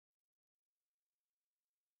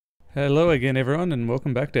Hello again everyone and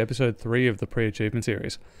welcome back to episode 3 of the pre-achievement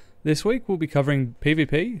series. This week we'll be covering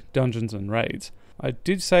PvP, dungeons and raids. I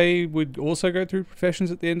did say we'd also go through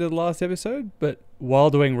professions at the end of the last episode, but while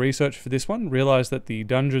doing research for this one, realised that the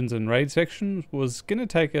dungeons and raid section was going to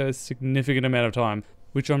take a significant amount of time,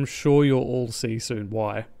 which I'm sure you'll all see soon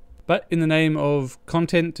why. But in the name of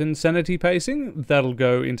content and sanity pacing, that'll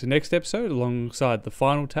go into next episode alongside the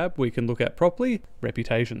final tab we can look at properly,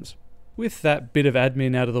 reputations. With that bit of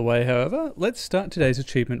admin out of the way, however, let's start today's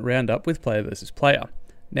achievement roundup with player versus player.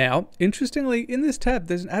 Now, interestingly, in this tab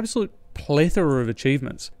there's an absolute plethora of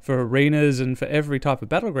achievements for arenas and for every type of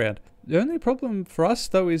battleground. The only problem for us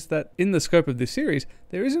though is that in the scope of this series,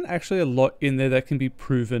 there isn't actually a lot in there that can be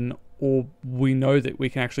proven or we know that we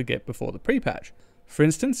can actually get before the pre-patch. For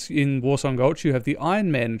instance, in Warsong Gulch you have the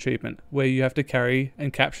Iron Man achievement, where you have to carry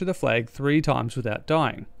and capture the flag 3 times without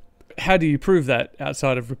dying. How do you prove that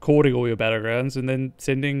outside of recording all your battlegrounds and then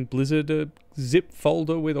sending Blizzard a zip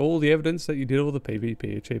folder with all the evidence that you did all the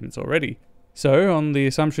PvP achievements already? So, on the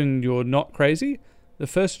assumption you're not crazy, the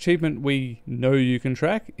first achievement we know you can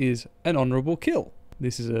track is an honourable kill.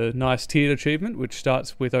 This is a nice tiered achievement which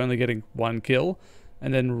starts with only getting 1 kill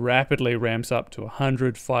and then rapidly ramps up to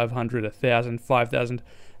 100, 500, 1000, 5000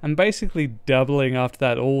 and basically doubling after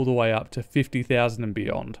that all the way up to 50,000 and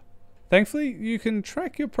beyond. Thankfully, you can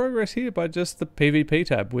track your progress here by just the PvP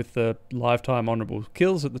tab, with the lifetime honourable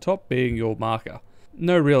kills at the top being your marker.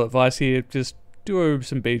 No real advice here, just do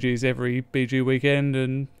some BGs every BG weekend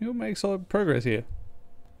and you'll make solid progress here.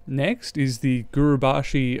 Next is the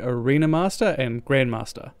Gurubashi Arena Master and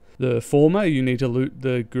Grandmaster. The former, you need to loot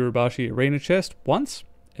the Gurubashi Arena chest once,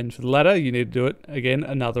 and for the latter, you need to do it again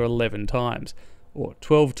another 11 times, or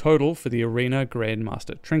 12 total for the Arena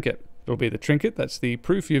Grandmaster trinket. It'll be the trinket that's the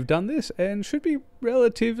proof you've done this, and should be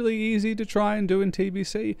relatively easy to try and do in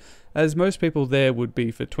TBC, as most people there would be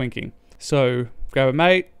for twinking. So grab a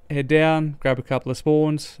mate, head down, grab a couple of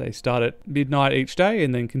spawns. They start at midnight each day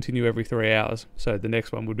and then continue every 3 hours. So the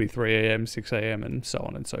next one would be 3 AM, 6 AM and so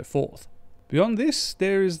on and so forth. Beyond this,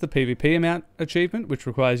 there is the PvP mount achievement, which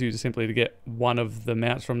requires you to simply get one of the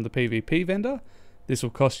mounts from the PvP vendor. This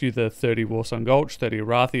will cost you the 30 Warsong Gulch, 30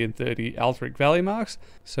 Arathi and 30 Althric Valley marks,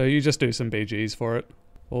 so you just do some BGs for it.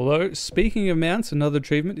 Although, speaking of mounts, another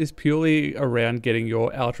achievement is purely around getting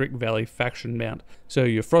your Althric Valley faction mount, so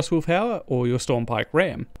your Frostwolf Hower or your Stormpike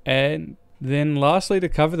Ram. And then lastly, to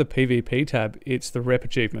cover the PvP tab, it's the rep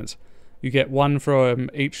achievements. You get one from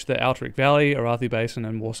each the Althric Valley, Arathi Basin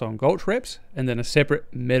and Warsong Gulch reps, and then a separate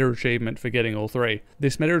meta achievement for getting all 3.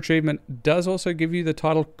 This meta achievement does also give you the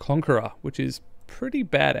title Conqueror, which is pretty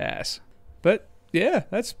badass. But yeah,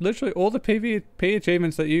 that's literally all the PvP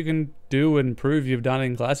achievements that you can do and prove you've done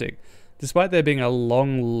in Classic. Despite there being a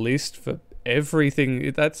long list for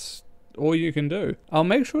everything, that's all you can do. I'll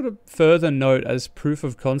make sure to further note as proof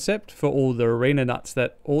of concept for all the arena nuts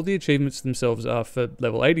that all the achievements themselves are for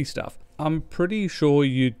level 80 stuff. I'm pretty sure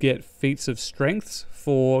you'd get feats of strengths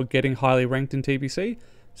for getting highly ranked in TBC.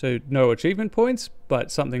 So no achievement points, but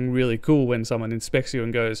something really cool when someone inspects you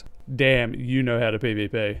and goes, damn, you know how to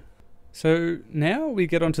PvP. So now we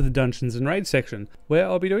get onto the dungeons and raids section, where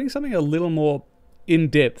I'll be doing something a little more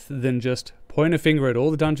in-depth than just point a finger at all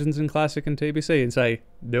the dungeons in Classic and TBC and say,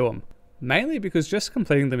 do them. Mainly because just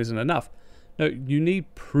completing them isn't enough. No, you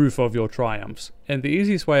need proof of your triumphs. And the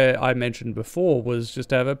easiest way I mentioned before was just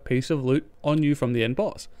to have a piece of loot on you from the end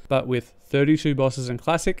boss. But with 32 bosses in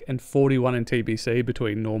Classic and 41 in TBC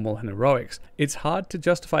between normal and heroics, it's hard to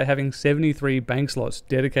justify having 73 bank slots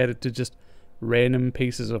dedicated to just random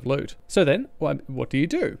pieces of loot. So then, what do you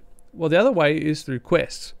do? Well, the other way is through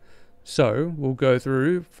quests. So we'll go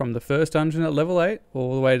through from the first dungeon at level 8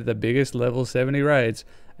 all the way to the biggest level 70 raids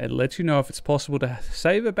and let you know if it's possible to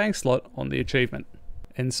save a bank slot on the achievement.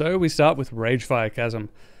 And so we start with Ragefire Chasm,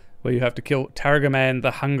 where you have to kill Taragaman the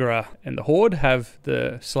Hungerer, and the Horde have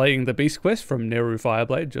the Slaying the Beast quest from Neru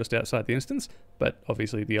Fireblade just outside the instance, but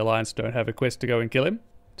obviously the Alliance don't have a quest to go and kill him.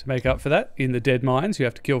 To make up for that, in the Dead Mines you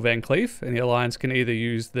have to kill Van Cleef, and the Alliance can either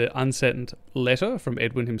use the unsent letter from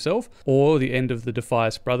Edwin himself, or the end of the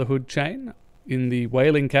Defias Brotherhood chain. In the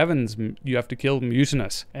Wailing Caverns, you have to kill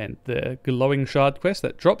Mutinous, and the Glowing Shard quest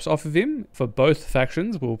that drops off of him for both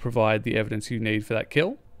factions will provide the evidence you need for that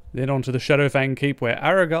kill. Then on to the Shadowfang Keep, where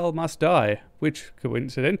Aragal must die, which,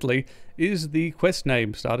 coincidentally, is the quest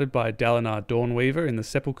name started by Dalinar Dawnweaver in the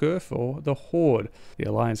Sepulchre for the Horde. The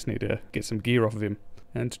Alliance need to get some gear off of him.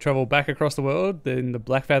 And to travel back across the world, in the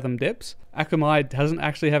Blackfathom Depths, Akamai doesn't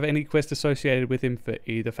actually have any quest associated with him for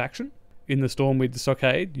either faction. In the Stormweed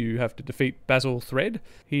Stockade, you have to defeat Basil Thread.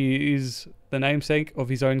 He is the namesake of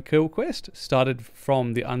his own kill quest, started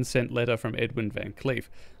from the unsent letter from Edwin Van Cleef.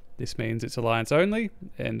 This means it's alliance only,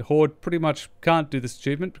 and Horde pretty much can't do this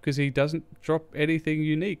achievement because he doesn't drop anything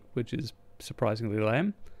unique, which is surprisingly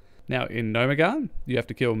lame. Now in Nomagarn, you have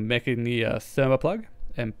to kill Mechaneer Thermoplug,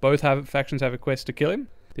 and both factions have a quest to kill him.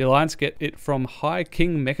 The Alliance get it from High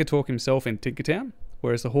King Mechatalk himself in Tinkertown,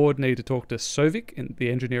 whereas the Horde need to talk to Sovik, the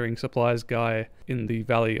engineering supplies guy in the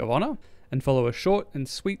Valley of Honor, and follow a short and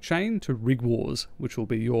sweet chain to Rig Wars, which will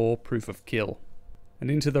be your proof of kill. And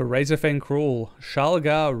into the Razorfang Crawl,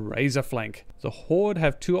 Shalgar Razorflank. The Horde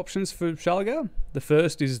have two options for Shalgar. The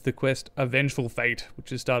first is the quest A Vengeful Fate,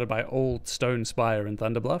 which is started by Old Stone Spire in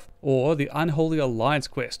Thunderbluff, or the Unholy Alliance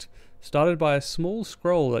quest, started by a small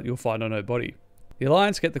scroll that you'll find on her body. The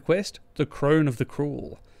Alliance get the quest The Crone of the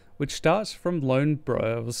Cruel, which starts from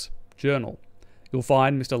Lonebrow's journal. You'll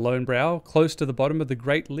find Mr. Lonebrow close to the bottom of the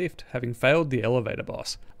Great Lift, having failed the elevator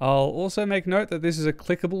boss. I'll also make note that this is a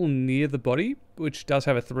clickable near the body, which does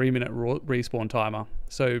have a 3-minute respawn timer,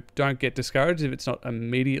 so don't get discouraged if it's not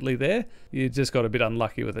immediately there. You just got a bit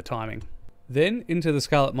unlucky with the timing. Then into the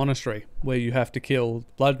Scarlet Monastery, where you have to kill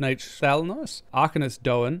Bloodmage Thalanos, Arcanist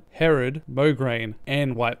Doan, Herod, Mograine,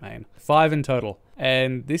 and Whitemane. 5 in total.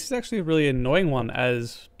 And this is actually a really annoying one,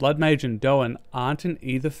 as Bloodmage and Doan aren't in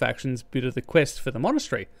either faction's bit of the quest for the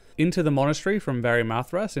monastery. Into the Monastery from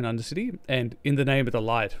Varimathras in Undercity, and In the Name of the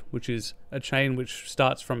Light, which is a chain which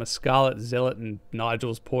starts from a Scarlet Zealot in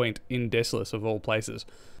Nigel's Point in Desolus of all places.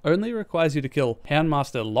 Only requires you to kill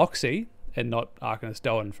Houndmaster Loxy, and not Arcanist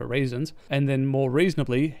Doan for reasons, and then more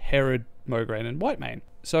reasonably Herod, Mograine, and Whitemane.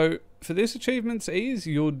 So for this achievement's ease,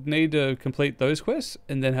 you'll need to complete those quests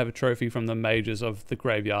and then have a trophy from the mages of the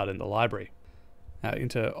graveyard and the library. Now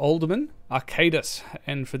into Alderman, Arcadus,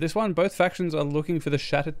 and for this one, both factions are looking for the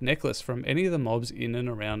Shattered Necklace from any of the mobs in and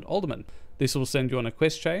around Alderman. This will send you on a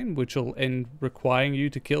quest chain, which will end requiring you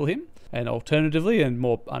to kill him, and alternatively, and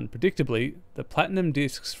more unpredictably, the platinum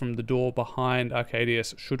discs from the door behind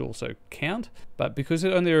Arcadius should also count, but because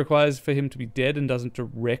it only requires for him to be dead and doesn't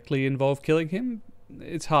directly involve killing him,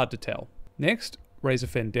 it's hard to tell. Next,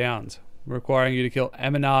 Razorfen Downs, requiring you to kill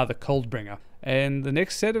Aminar the Coldbringer. And the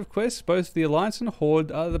next set of quests, both the Alliance and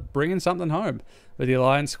Horde are bringing something home, with the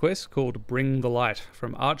Alliance quest called Bring the Light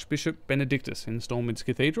from Archbishop Benedictus in Stormwind's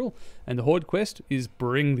Cathedral, and the Horde quest is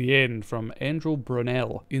Bring the End from Andrel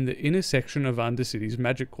Brunel in the inner section of Undercity's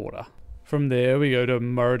Magic Quarter. From there we go to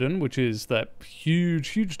Moradin, which is that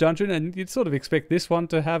huge dungeon, and you'd sort of expect this one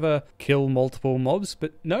to have a kill multiple mobs,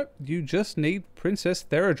 but no, you just need Princess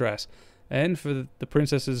Theradras. And for the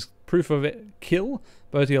princess's proof of it kill,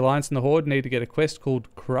 both the Alliance and the Horde need to get a quest called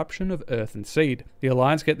Corruption of Earth and Seed. The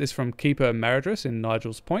Alliance get this from Keeper Maradris in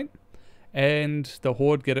Nigel's Point, and the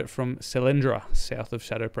Horde get it from Selendra, south of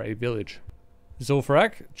Shadowprey Village.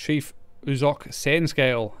 Zul'Farrak, Chief Uzok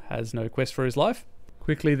Sandscale, has no quest for his life.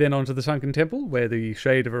 Quickly then onto the Sunken Temple, where the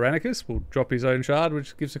Shade of Aranicus will drop his own shard,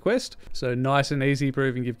 which gives a quest, so nice and easy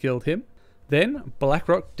proving you've killed him. Then,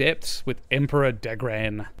 Blackrock Depths with Emperor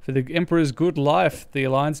Dagran. For the Emperor's good life, the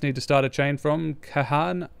Alliance need to start a chain from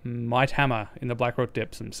Kahan Mighthammer in the Blackrock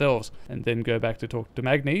Depths themselves, and then go back to talk to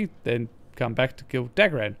Magni, then come back to kill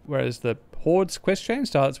Dagran, whereas the Horde's quest chain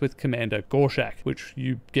starts with Commander Gorshak, which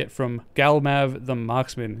you get from Galmav the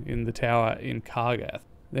Marksman in the tower in Kargath.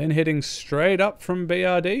 Then heading straight up from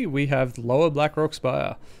BRD, we have Lower Blackrock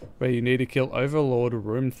Spire, where you need to kill Overlord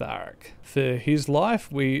Rumtharak. For his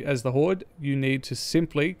life, as the Horde, you need to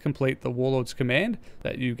simply complete the Warlord's command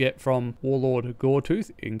that you get from Warlord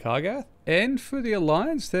Goretooth in Kargath. And for the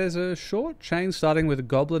Alliance, there's a short chain starting with a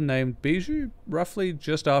goblin named Bijou, roughly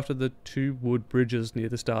just after the 2 wood bridges near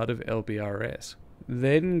the start of LBRS.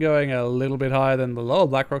 Then going a little bit higher than the Lower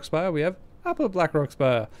Blackrock Spire, we have Upper Blackrock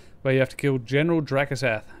Spire, where you have to kill General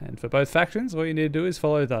Dracasath, and for both factions, all you need to do is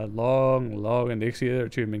follow the long Elixir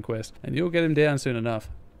achievement quest, and you'll get him down soon enough.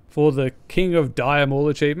 For the King of Diamol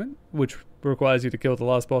achievement, which requires you to kill the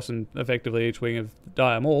last boss and effectively each wing of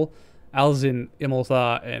Diamol, Alzin,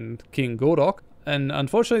 Imolthar, and King Gordok, and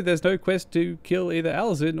unfortunately there's no quest to kill either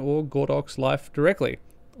Alzin or Gordok's life directly,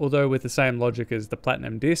 although with the same logic as the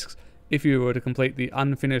Platinum Discs, if you were to complete the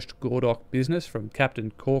unfinished Gordok business from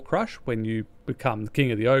Captain Corecrush when you become the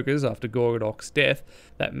King of the Ogres after Gordok's death,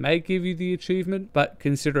 that may give you the achievement, but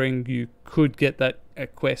considering you could get that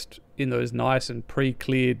quest in those nice and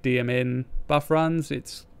pre-cleared DMN buff runs,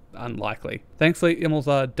 it's unlikely. Thankfully,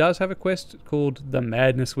 Imolthar does have a quest called The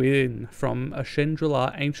Madness Within from a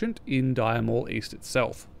Shendralar Ancient in Diamol East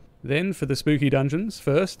itself. Then for the spooky dungeons,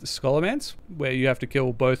 first Scholomance, where you have to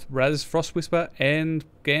kill both Raz Frostwhisper and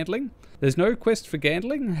Gandling. There's no quest for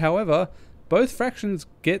Gandling, however, both factions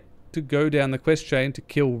get to go down the quest chain to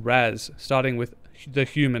kill Raz, starting with the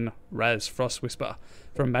human Raz Frostwhisper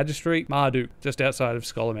from Magistrate Marduk, just outside of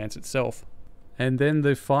Scholomance itself. And then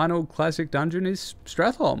the final classic dungeon is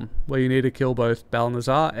Stratholme, where you need to kill both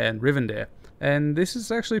Balnazar and Rivendare. And this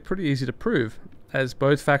is actually pretty easy to prove, as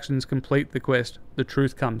both factions complete the quest The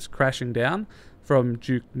Truth Comes Crashing Down from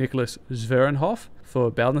Duke Nicholas Zverenhof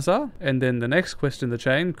for Balnazar, and then the next quest in the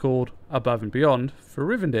chain called Above and Beyond for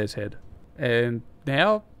Rivendare's head. And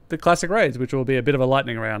now, the classic raids, which will be a bit of a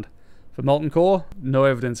lightning round. For Molten Core, no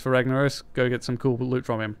evidence for Ragnaros, go get some cool loot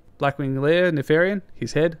from him. Blackwing Lair, Nefarian,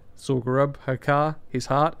 his head. Sorgarub, Hakar, his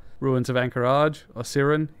heart. Ruins of Anchorage,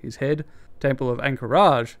 Osirin, his head. Temple of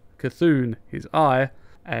Anchorage, Cthulhu, his eye.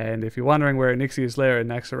 And if you're wondering where Onyxia's Lair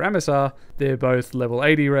and Naxxaramas are, they're both level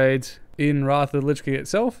 80 raids in Wrath of the Lich King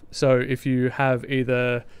itself. So if you have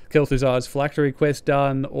either Kel'Thuzar's Phylactery quest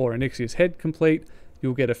done or Onyxia's head complete,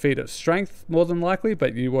 you'll get a feat of strength more than likely,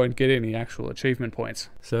 but you won't get any actual achievement points.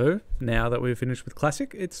 So now that we've finished with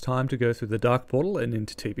Classic, it's time to go through the Dark Portal and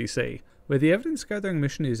into TBC, where the evidence gathering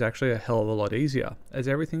mission is actually a hell of a lot easier, as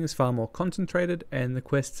everything is far more concentrated and the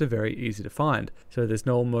quests are very easy to find, so there's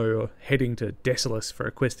no more heading to Desolace for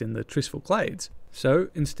a quest in the Tristful Glades. So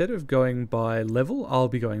instead of going by level, I'll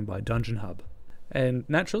be going by Dungeon Hub. And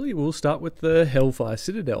naturally we'll start with the Hellfire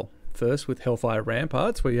Citadel. First with Hellfire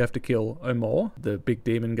Ramparts, where you have to kill Omor, the big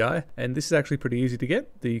demon guy, and this is actually pretty easy to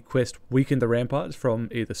get. The quest Weaken the Ramparts from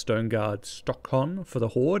either Stoneguard Stockton for the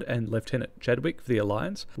Horde and Lieutenant Chadwick for the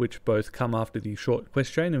Alliance, which both come after the short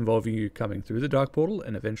quest chain involving you coming through the Dark Portal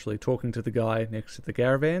and eventually talking to the guy next to the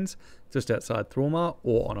Garavans, just outside Thrallmar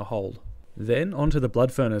or on a hold. Then onto the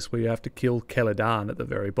Blood Furnace, where you have to kill Celedan at the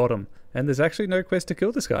very bottom. And there's actually no quest to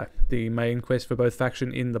kill this guy. The main quest for both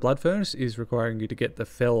faction in the Blood Furnace is requiring you to get the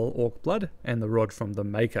Fell Orc Blood and the Rod from the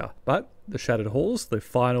Maker. But the Shattered Halls, the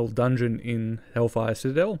final dungeon in Hellfire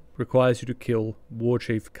Citadel, requires you to kill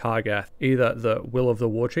Warchief Kargath, either the Will of the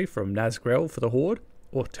Warchief from Nazgrel for the Horde,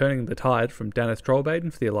 or Turning the Tide from Daneth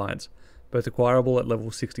Trollmaiden for the Alliance, both acquirable at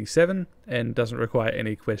level 67 and doesn't require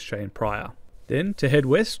any quest chain prior. Then, to head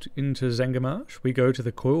west into Zangarmarsh, we go to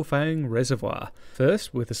the Coilfang Reservoir.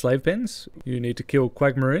 First, with the Slave Pens, you need to kill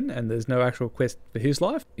Quagmarin, and there's no actual quest for his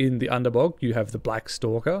life. In the Underbog, you have the Black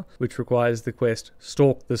Stalker, which requires the quest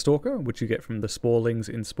Stalk the Stalker, which you get from the Sporlings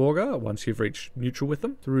in Sporgar once you've reached neutral with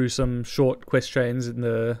them, through some short quest chains in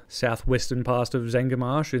the southwestern part of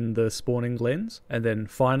Zangarmarsh in the Spawning Glens. And then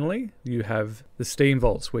finally, you have the Steam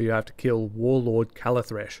Vaults, where you have to kill Warlord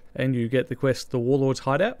Calathresh, and you get the quest The Warlord's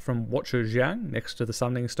Hideout from Watcher Jiang, next to the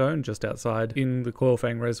Summoning Stone just outside in the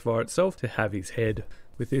Coilfang Reservoir itself, to have his head.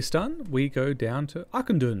 With this done, we go down to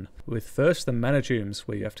Arkandun, with first the Mana Tombs,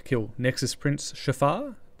 where you have to kill Nexus Prince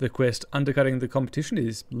Shafar. The quest Undercutting the Competition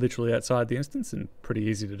is literally outside the instance and pretty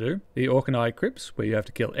easy to do. The Orkanai Crypts, where you have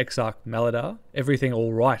to kill Exarch Maladar. Everything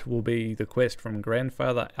All Right will be the quest from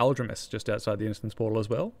Grandfather Aldramus, just outside the instance portal as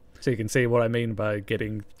well. So you can see what I mean by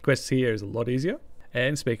getting quests here is a lot easier.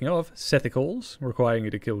 And speaking of, Sethic Halls, requiring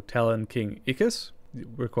you to kill Talon King Iccus. It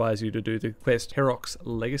requires you to do the quest Heriocs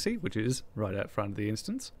Legacy, which is right out front of the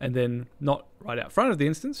instance. And then, not right out front of the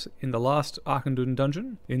instance, in the last Arkandun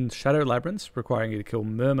dungeon, in Shadow Labyrinths, requiring you to kill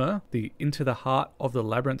Murmur. The Into the Heart of the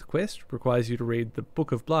Labyrinth quest requires you to read the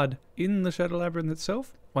Book of Blood in the Shadow Labyrinth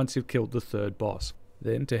itself, once you've killed the third boss.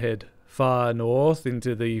 Then to head far north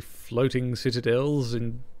into the floating citadels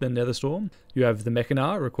in the Netherstorm, you have the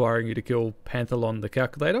Mechanar, requiring you to kill Panthalon the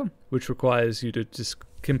Calculator, which requires you to just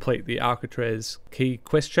complete the Architrez key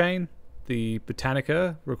quest chain. The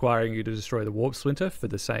Botanica, requiring you to destroy the Warp Splinter for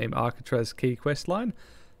the same Architrez key quest line.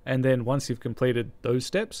 And then once you've completed those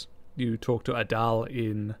steps, you talk to Adal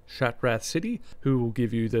in Shatrath City, who will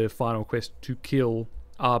give you the final quest to kill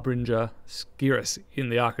Arbringer Skiris in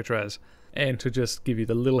the Architrez. And to just give you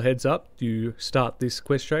the little heads up, you start this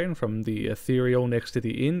quest chain from the Ethereal next to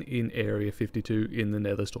the inn in Area 52 in the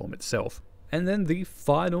Netherstorm itself. And then the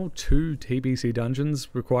final two TBC dungeons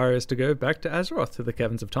require us to go back to Azeroth, to the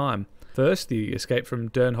Caverns of Time. First, the Escape from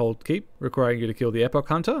Durnhold Keep, requiring you to kill the Epoch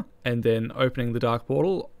Hunter, and then opening the Dark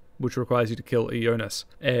Portal, which requires you to kill Ionis.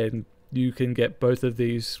 And you can get both of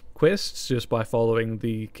these quests just by following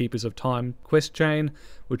the Keepers of Time quest chain,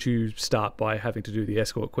 which you start by having to do the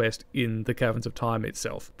escort quest in the Caverns of Time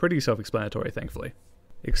itself. Pretty self-explanatory, thankfully.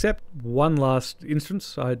 Except one last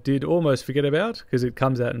instance I did almost forget about, because it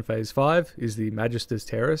comes out in Phase 5, is the Magister's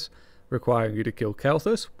Terrace, requiring you to kill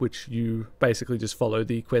Kalthus, which you basically just follow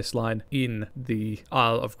the quest line in the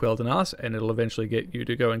Isle of Quel'Danas, and it'll eventually get you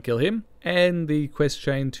to go and kill him. And the quest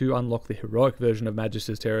chain to unlock the heroic version of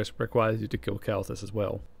Magister's Terrace requires you to kill Kalthus as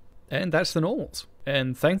well. And that's the normals.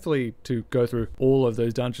 And thankfully, to go through all of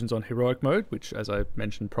those dungeons on heroic mode, which as I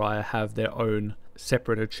mentioned prior have their own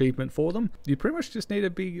separate achievement for them. You pretty much just need to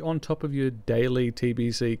be on top of your daily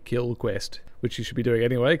TBC kill quest, which you should be doing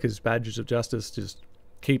anyway, because badges of justice just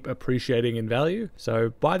keep appreciating in value.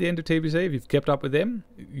 So by the end of TBC, if you've kept up with them,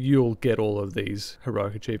 you'll get all of these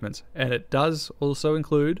heroic achievements. And it does also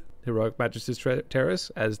include Heroic Majesty's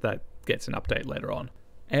Terrace, as that gets an update later on.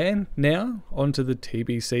 And now, onto the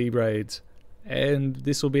TBC raids. And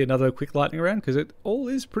this will be another quick lightning round, because it all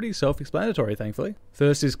is pretty self-explanatory, thankfully.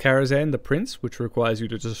 First is Karazhan the Prince, which requires you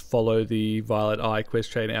to just follow the Violet Eye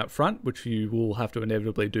quest chain out front, which you will have to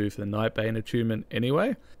inevitably do for the Nightbane attunement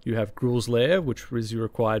anyway. You have Gruul's Lair, which is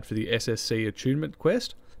required for the SSC attunement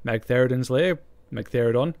quest. Magtheridon's Lair,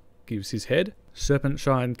 Magtheridon gives his head. Serpent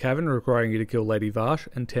Shine Cavern, requiring you to kill Lady Varsh,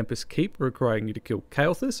 and Tempest Keep, requiring you to kill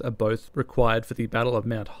Kael'thas, are both required for the Battle of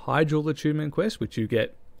Mount Hyjal attunement quest, which you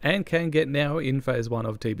get and can get now in Phase 1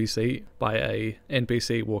 of TBC by a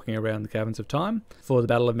NPC walking around the Caverns of Time. For the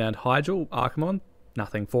Battle of Mount Hyjal, Archimonde,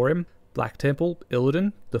 nothing for him. Black Temple,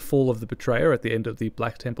 Illidan, the Fall of the Betrayer at the end of the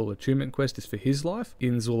Black Temple attunement quest is for his life.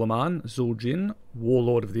 In Zul'Aman, Zul'Jin,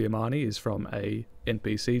 Warlord of the Imani, is from a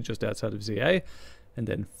NPC just outside of ZA. And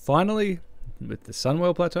then finally, with the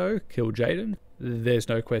Sunwell Plateau, kill Jaden. There's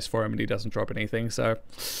no quest for him and he doesn't drop anything, so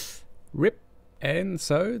rip. And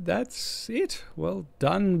so that's it. Well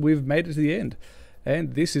done, we've made it to the end.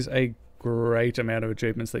 And this is a great amount of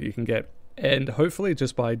achievements that you can get. And hopefully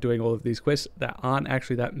just by doing all of these quests, there aren't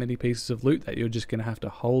actually that many pieces of loot that you're just going to have to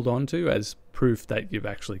hold on to as proof that you've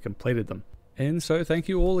actually completed them. And so thank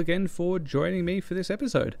you all again for joining me for this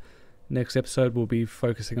episode. Next episode will be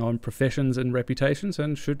focusing on professions and reputations,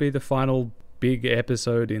 and should be the final big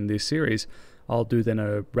episode in this series. I'll do then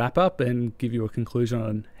a wrap up and give you a conclusion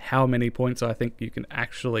on how many points I think you can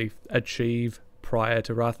actually achieve prior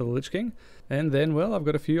to Wrath of the Lich King. And then, well, I've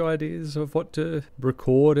got a few ideas of what to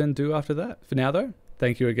record and do after that. For now though,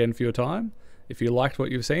 thank you again for your time. If you liked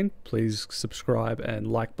what you've seen, please subscribe and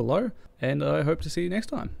like below, and I hope to see you next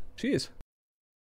time. Cheers.